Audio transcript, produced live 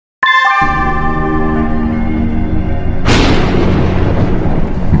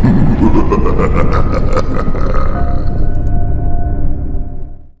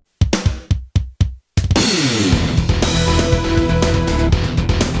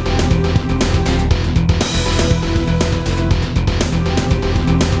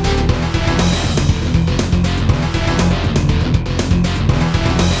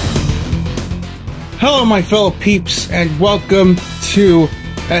Hello, my fellow peeps, and welcome to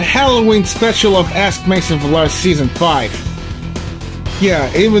a Halloween special of Ask Mason Velez Season 5.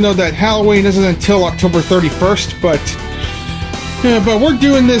 Yeah, even though that Halloween isn't until October 31st, but we're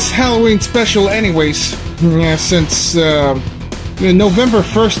doing this Halloween special anyways, since November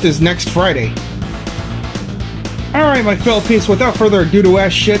 1st is next Friday. Alright, my fellow peeps, without further ado to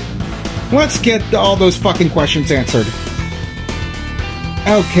ask shit, let's get all those fucking questions answered.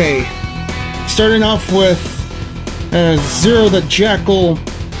 Okay. Starting off with Zero the Jackal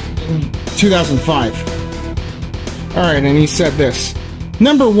 2005. Alright, and he said this.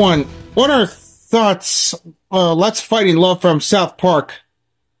 Number 1, what are thoughts, Let's Fighting Love from South Park?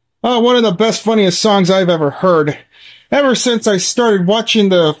 One of the best, funniest songs I've ever heard. Ever since I started watching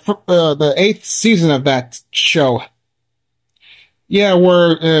the 8th season of that show. Yeah,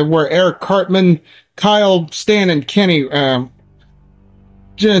 where Eric Cartman, Kyle, Stan, and Kenny,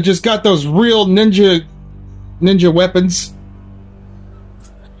 just got those real ninja weapons.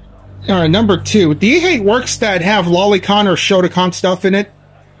 Alright, number 2. Do you hate works that have lolicon or Shotokan stuff in it?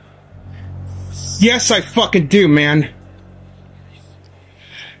 Yes, I fucking do, man.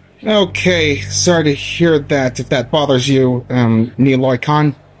 Okay, sorry to hear that, if that bothers you,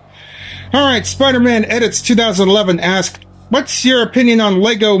 Neoloicon. Alright, Spider-Man Edits 2011 asked, what's your opinion on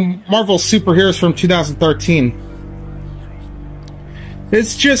Lego Marvel superheroes from 2013?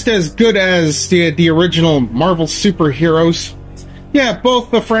 It's just as good as the original Marvel superheroes. Yeah,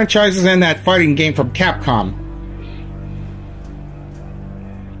 both the franchises and that fighting game from Capcom.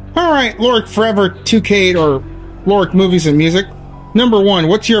 Alright, Loric Forever 2K or Loric Movies and Music. Number 1,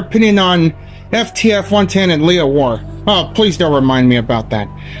 what's your opinion on FTF 110 and Leo War? Oh, please don't remind me about that.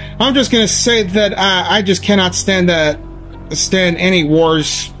 I'm just gonna say that I just cannot stand any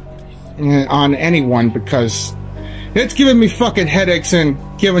wars on anyone because it's giving me fucking headaches and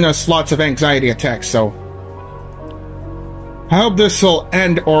giving us lots of anxiety attacks, so I hope this will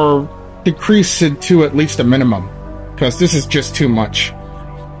end or decrease it to at least a minimum, because this is just too much.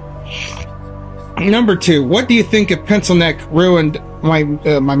 Number 2, what do you think if Pencil Neck ruined my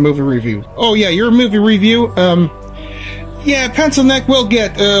movie review? Oh yeah, your movie review? Yeah, Pencil Neck will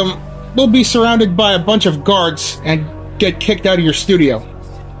be surrounded by a bunch of guards and get kicked out of your studio.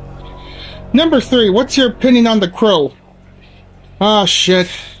 Number 3, what's your opinion on The Crow? Oh shit,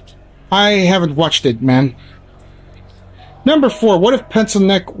 I haven't watched it, man. Number 4, what if Pencil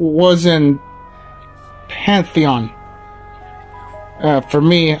Neck was in Pantheon? For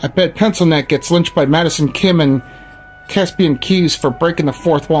me, I bet Pencil Neck gets lynched by Madison Kim and Caspian Keys for breaking the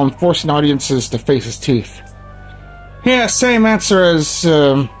fourth wall and forcing audiences to face his teeth. Yeah, same answer as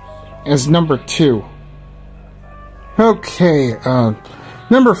number 2. Okay,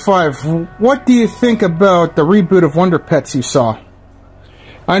 number 5, what do you think about the reboot of Wonder Pets you saw?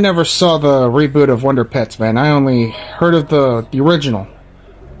 I never saw the reboot of Wonder Pets, man. I only heard of the original.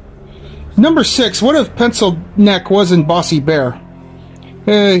 Number 6, what if Pencil Neck wasn't Bossy Bear?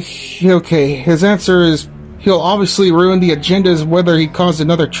 Okay, his answer is he'll obviously ruin the agendas whether he caused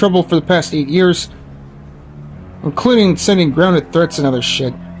another trouble for the past 8 years, including sending grounded threats and other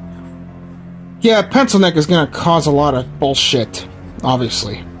shit. Yeah, Pencil Neck is gonna cause a lot of bullshit,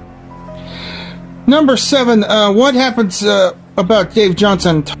 obviously. Number 7, what happens about Dave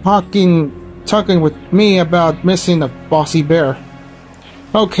Johnson talking with me about missing the Bossy Bear?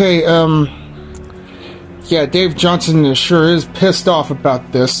 Okay, yeah, Dave Johnson sure is pissed off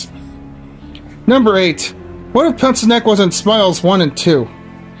about this. Number 8, what if Pencil Neck wasn't Smiles 1 and 2?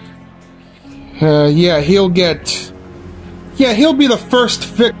 Yeah, he'll be the first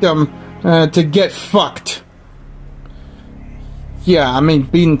victim to get fucked. Yeah, I mean,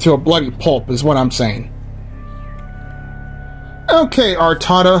 beaten to a bloody pulp is what I'm saying. Okay,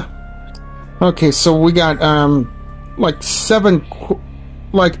 Artada. Okay, so we got, like 10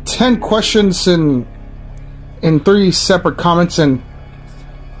 questions in 3 separate comments, and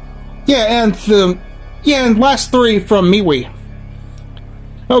and last 3 from MeWe.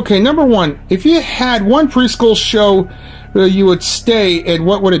 Okay, number 1, if you had one preschool show you would stay in,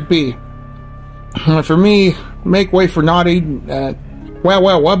 what would it be? For me, Make Way for Naughty, Wow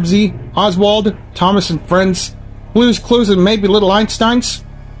Wow Wubsy, Oswald, Thomas and Friends, Blue's Clues, and maybe Little Einsteins.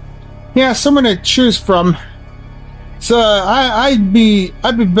 Yeah, someone to choose from. So I'd be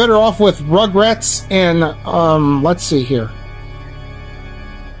better off with Rugrats and let's see here.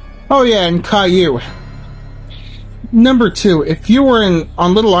 Oh yeah, and Caillou. Number 2, if you were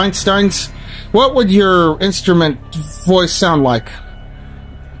on Little Einsteins, what would your instrument voice sound like?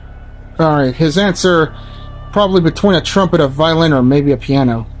 Alright, his answer, probably between a trumpet, a violin, or maybe a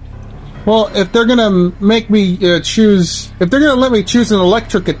piano. Well, if they're gonna make me choose, if they're gonna let me choose an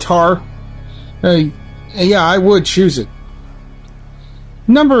electric guitar, Yeah, I would choose it.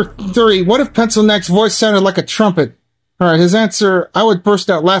 Number 3, what if Pencil Neck's voice sounded like a trumpet? Alright, his answer, I would burst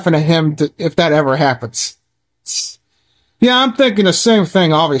out laughing at him if that ever happens. Yeah, I'm thinking the same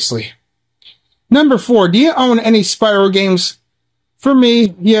thing, obviously. Number 4, do you own any Spyro games? For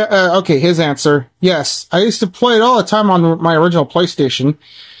me, yeah, okay, his answer, yes. I used to play it all the time on my original PlayStation,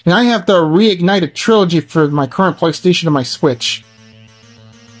 and I have the Reignited trilogy for my current PlayStation and my Switch.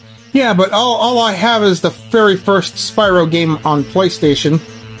 Yeah, but all I have is the very first Spyro game on PlayStation.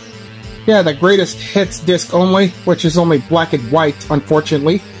 Yeah, the greatest hits disc only, which is only black and white,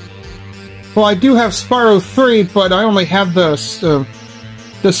 unfortunately. Well, I do have Spyro 3, but I only have the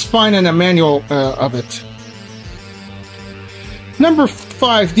spine and a manual of it. Number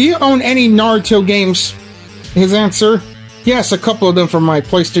 5, do you own any Naruto games? His answer, yes, a couple of them from my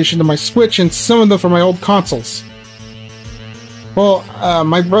PlayStation to my Switch, and some of them from my old consoles. Well,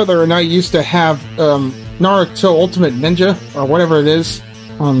 my brother and I used to have Naruto Ultimate Ninja, or whatever it is,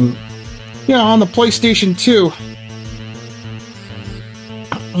 yeah, on the PlayStation 2.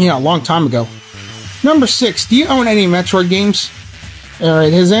 Yeah, a long time ago. Number 6, do you own any Metroid games?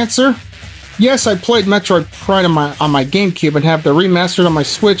 Alright, his answer? Yes, I played Metroid Prime on my GameCube and have the remastered on my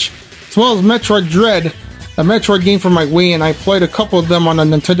Switch, as well as Metroid Dread, a Metroid game for my Wii, and I played a couple of them on the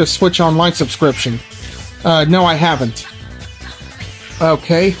Nintendo Switch Online subscription. No, I haven't.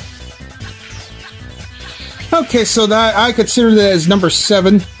 Okay. Okay, so that I consider that as number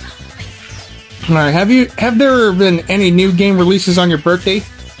 7. Alright, have there been any new game releases on your birthday?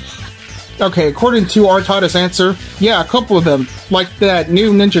 Okay, according to Artada's answer, yeah, a couple of them, like that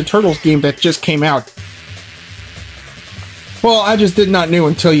new Ninja Turtles game that just came out. Well, I just did not know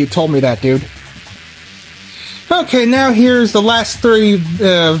until you told me that, dude. Okay, now here's the last 3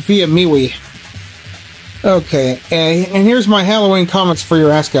 via MeWe. Okay, and here's my Halloween comments for your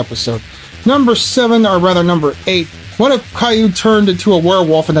Ask episode. Number 7, or rather number 8, what if Caillou turned into a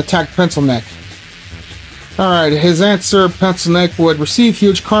werewolf and attacked Pencil Neck? Alright, his answer, Pencil Neck would receive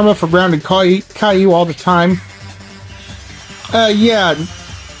huge karma for grounding Caillou all the time. Yeah,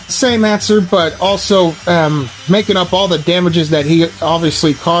 same answer, but also making up all the damages that he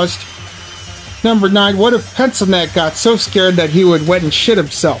obviously caused. Number 9, what if Pencil Neck got so scared that he would wet and shit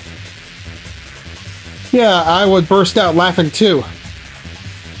himself? Yeah, I would burst out laughing too.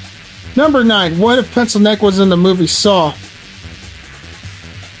 Number 9, what if Pencil Neck was in the movie Saw?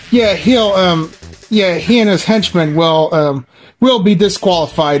 Yeah, he and his henchmen will be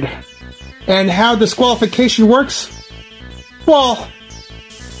disqualified. And how disqualification works? Well,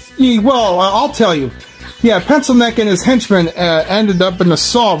 I'll tell you. Yeah, Pencil Neck and his henchmen ended up in the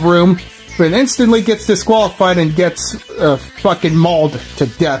Saw room, but instantly gets disqualified and gets fucking mauled to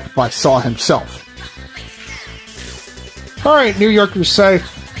death by Saw himself. Alright, New Yorker say,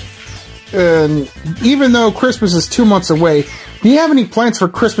 even though Christmas is 2 months away, do you have any plans for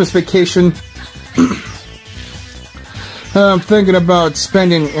Christmas vacation? I'm thinking about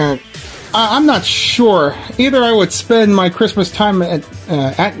spending... I'm not sure. Either I would spend my Christmas time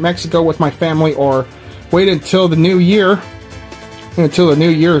at Mexico with my family, or wait until the new year. Until the New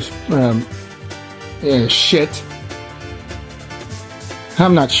Year's shit.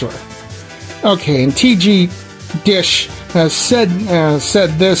 I'm not sure. Okay, and TG Dish said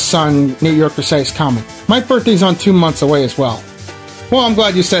this on New Yorker Size comment. My birthday's on 2 months away as well. Well, I'm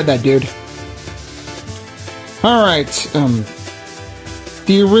glad you said that, dude. Alright,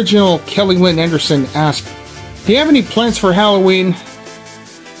 the original Kelly Lynn Anderson asked, do you have any plans for Halloween?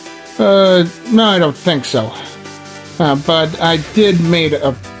 No, I don't think so. But I did made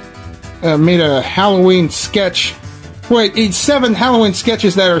a Halloween sketch. Wait, it's 7 Halloween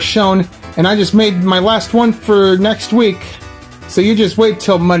sketches that are shown, and I just made my last one for next week. So you just wait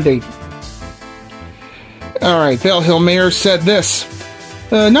till Monday. Alright, Vale Hill Mayor said this.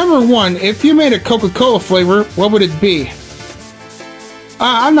 Number 1, if you made a Coca-Cola flavor, what would it be?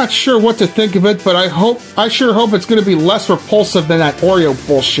 I'm not sure what to think of it, but I sure hope it's going to be less repulsive than that Oreo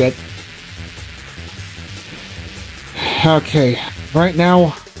bullshit. Okay, right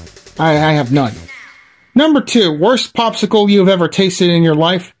now, I have none. Number 2, worst popsicle you've ever tasted in your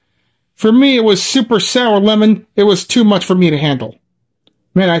life? For me, it was super sour lemon. It was too much for me to handle.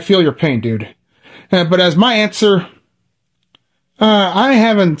 Man, I feel your pain, dude. But as my answer, I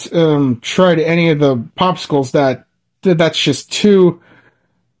haven't tried any of the popsicles that's just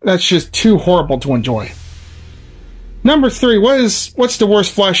too horrible to enjoy. Number 3, what's the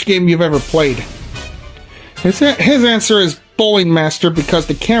worst Flash game you've ever played? His answer is Bowling Master, because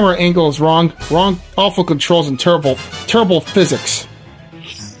the camera angle is wrong, awful controls, and terrible physics.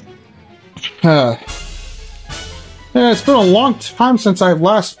 It's been a long time since I've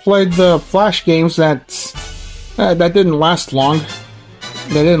last played the Flash games that didn't last long.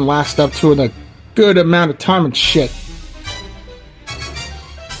 They didn't last up to a good amount of time and shit.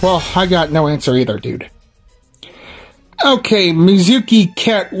 Well, I got no answer either, dude. Okay, Mizuki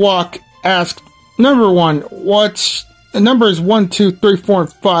Catwalk asked, number 1, numbers 1, 2, 3, 4,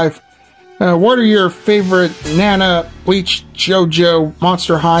 and 5. What are your favorite Nana, Bleach, JoJo,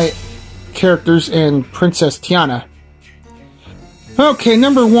 Monster High characters, and Princess Tiana? Okay,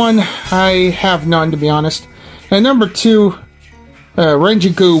 number 1, I have none, to be honest. And number 2,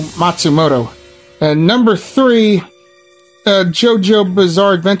 Renjiku Matsumoto. And number 3, JoJo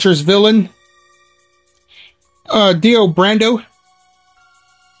Bizarre Adventures villain, Dio Brando.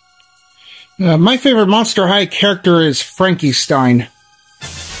 My favorite Monster High character is Frankenstein,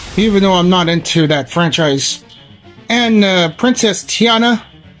 even though I'm not into that franchise. And Princess Tiana,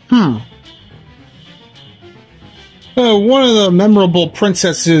 one of the memorable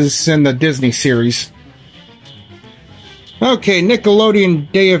princesses in the Disney series. Okay,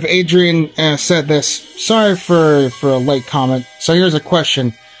 Nickelodeon Dave Adrian said this. Sorry for a late comment. So here's a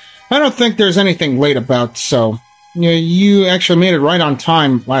question. I don't think there's anything late about, so you actually made it right on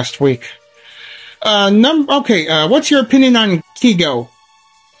time last week. What's your opinion on Kigo?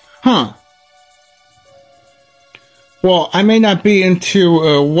 Well, I may not be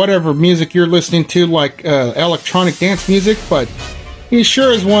into whatever music you're listening to, like electronic dance music, but he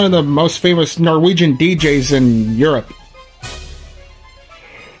sure is one of the most famous Norwegian DJs in Europe.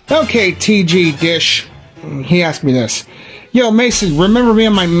 Okay, TG Dish. He asked me this. Yo, Mason, remember me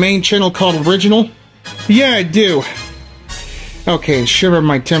on my main channel called Original? Yeah, I do. Okay, Shiver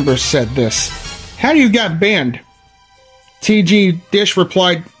My Timbers said this. How do you got banned? TG Dish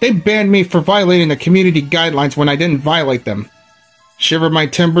replied, they banned me for violating the community guidelines when I didn't violate them. Shiver My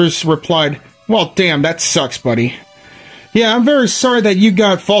Timbers replied, well, damn, that sucks, buddy. Yeah, I'm very sorry that you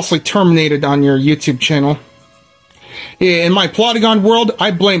got falsely terminated on your YouTube channel. In my Plotagon world,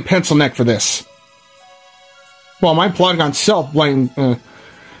 I blame Pencil Neck for this. Well, my Plotagon self blames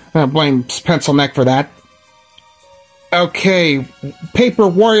Pencil Neck for that. Okay, Paper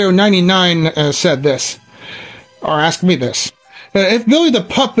Wario 99 said this, or asked me this. If Billy the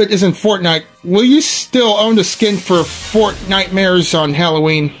Puppet is in Fortnite, will you still own the skin for Fortnitemares on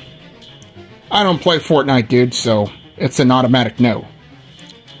Halloween? I don't play Fortnite, dude, so it's an automatic no.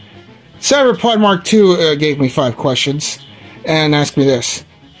 Cyberpod Mark II gave me 5 questions and asked me this.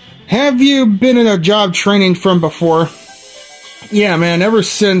 Have you been in a job training from before? Yeah, man, ever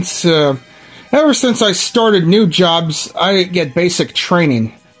since I started new jobs, I get basic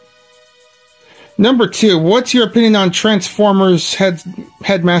training. Number 2, what's your opinion on Transformers,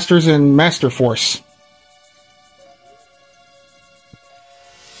 Headmasters, and Master Force?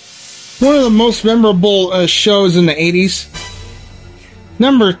 One of the most memorable shows in the 80s.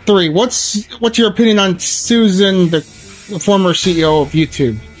 Number 3, what's your opinion on Susan, the former CEO of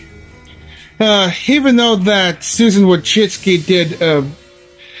YouTube? Even though that Susan Wojcicki did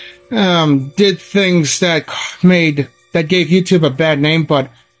things that gave YouTube a bad name,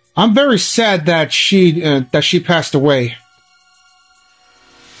 but I'm very sad that she passed away.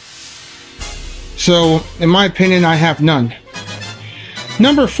 So, in my opinion, I have none.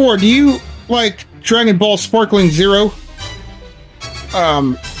 Number 4, do you like Dragon Ball Sparkling Zero?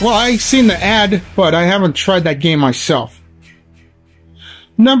 Well, I've seen the ad, but I haven't tried that game myself.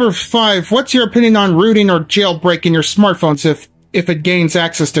 Number 5, what's your opinion on rooting or jailbreaking your smartphones if it gains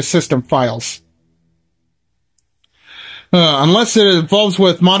access to system files? Unless it involves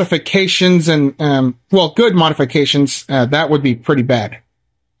with modifications and, good modifications, that would be pretty bad.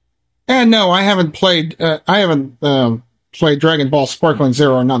 And no, I haven't played Dragon Ball Sparkling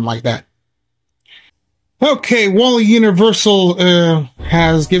Zero or nothing like that. Okay, Wally Universal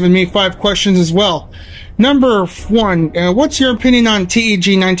has given me 5 questions as well. Number 1, what's your opinion on TEG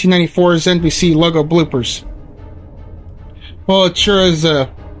 1994's NBC logo bloopers? Well, it sure is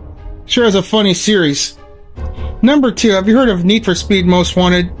a funny series. Number 2, have you heard of Need for Speed Most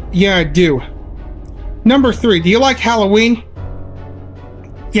Wanted? Yeah, I do. Number 3, do you like Halloween?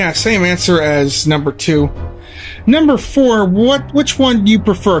 Yeah, same answer as number 2. Number 4, which one do you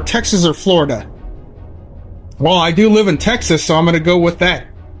prefer, Texas or Florida? Well, I do live in Texas, so I'm going to go with that.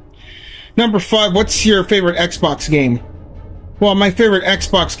 Number 5, what's your favorite Xbox game? Well, my favorite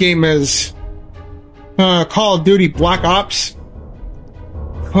Xbox game is Call of Duty Black Ops.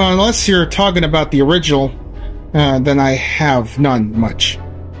 Well, unless you're talking about the original, then I have none much.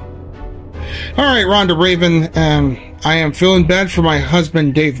 Alright, Rhonda Raven, I am feeling bad for my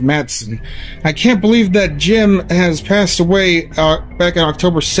husband, Dave Madsen. I can't believe that Jim has passed away back on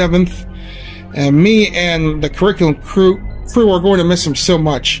October 7th. Me and the curriculum crew are going to miss him so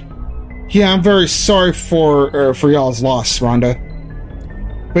much. Yeah, I'm very sorry for y'all's loss, Rhonda.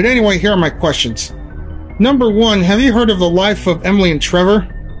 But anyway, here are my questions. Number 1, have you heard of the life of Emily and Trevor?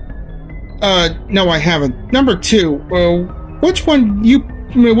 No, I haven't. Number 2, which one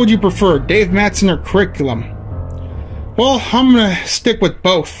would you prefer, Dave Mattson or curriculum? Well, I'm gonna stick with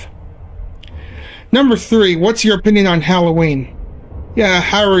both. Number 3, what's your opinion on Halloween? Yeah,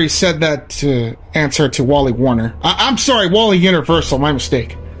 I already said that answer to Wally Warner. I'm sorry, Wally Universal, my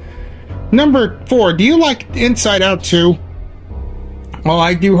mistake. Number 4, do you like Inside Out 2? Well,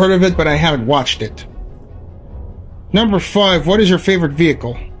 I do heard of it, but I haven't watched it. Number 5, what is your favorite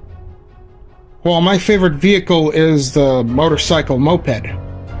vehicle? Well, my favorite vehicle is the motorcycle moped.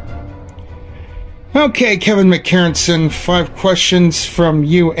 Okay, Kevin McCarronson, 5 questions from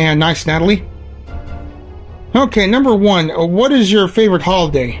you and Nice Natalie. Okay, number 1, what is your favorite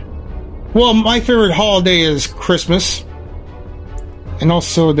holiday? Well, my favorite holiday is Christmas. And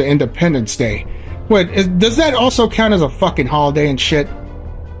also the Independence Day. Wait, does that also count as a fucking holiday and shit?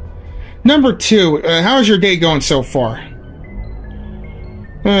 Number 2, how's your day going so far?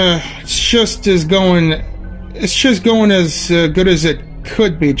 It's just going as good as it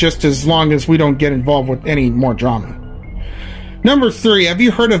could be, just as long as we don't get involved with any more drama. Number 3, have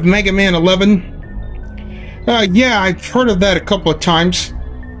you heard of Mega Man 11? Yeah, I've heard of that a couple of times.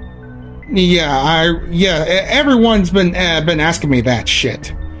 Yeah, everyone's been asking me that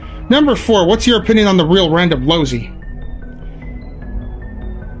shit. Number 4, what's your opinion on the Real Random Losey?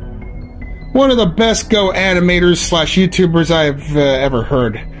 One of the best Go animators / YouTubers I've ever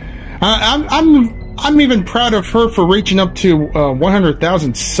heard. I'm even proud of her for reaching up to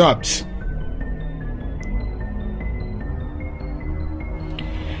 100,000 subs.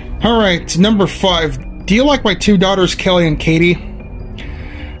 Alright, number 5. Do you like my 2 daughters, Kelly and Katie?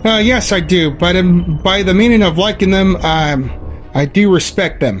 Yes, I do. By the meaning of liking them, I do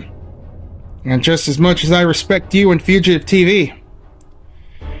respect them. And just as much as I respect you and Fugitive TV.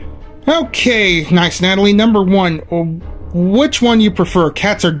 Okay, Nice Natalie. Number 1. Which one you prefer,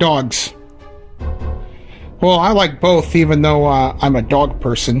 cats or dogs? Well, I like both, even though I'm a dog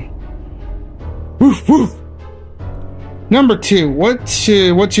person. Woof, woof. Number 2. What's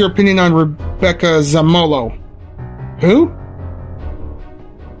your opinion on Rebecca Zamolo? Who?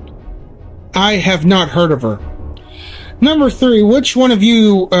 I have not heard of her. Number 3. Which one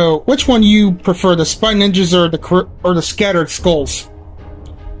you prefer, the Spy Ninjas or the Scattered Skulls?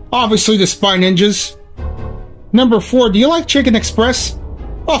 Obviously the Spy Ninjas. Number 4, do you like Chicken Express?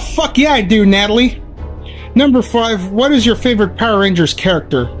 Oh, fuck yeah, I do, Natalie. Number 5, what is your favorite Power Rangers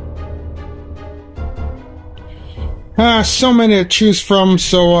character? So many to choose from,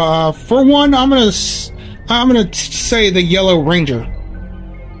 so, for one, I'm gonna say the Yellow Ranger.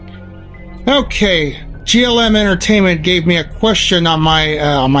 Okay, GLM Entertainment gave me a question on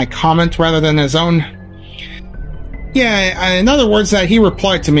my comment rather than his own. Yeah, in other words, that he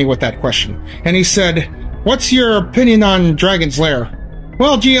replied to me with that question, and he said, "What's your opinion on Dragon's Lair?"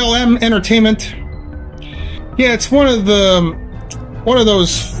 Well, GLM Entertainment. Yeah, it's one of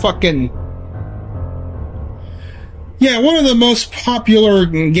those fucking. Yeah, one of the most popular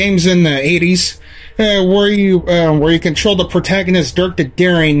games in the 80s, where you control the protagonist Dirk the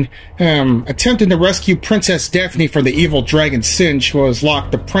Daring, attempting to rescue Princess Daphne from the evil dragon Singe, who has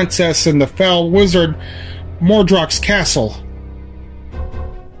locked the princess and the foul wizard Mordrock's castle.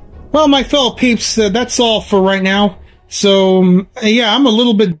 Well, my fellow peeps, that's all for right now. So, yeah, I'm a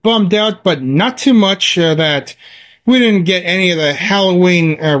little bit bummed out, but not too much that we didn't get any of the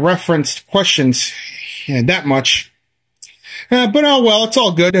Halloween referenced questions that much. But oh well, it's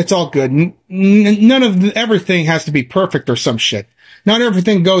all good. It's all good. None of everything has to be perfect or some shit. Not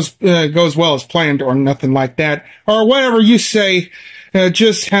everything goes well as planned or nothing like that. Or whatever you say.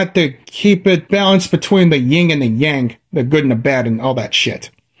 Just had to keep it balanced between the yin and the yang, the good and the bad and all that shit.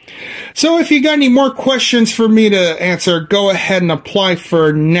 So if you got any more questions for me to answer, go ahead and apply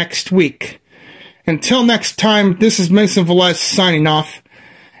for next week. Until next time, this is Mason Velez signing off,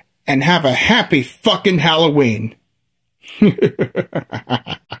 and have a happy fucking Halloween.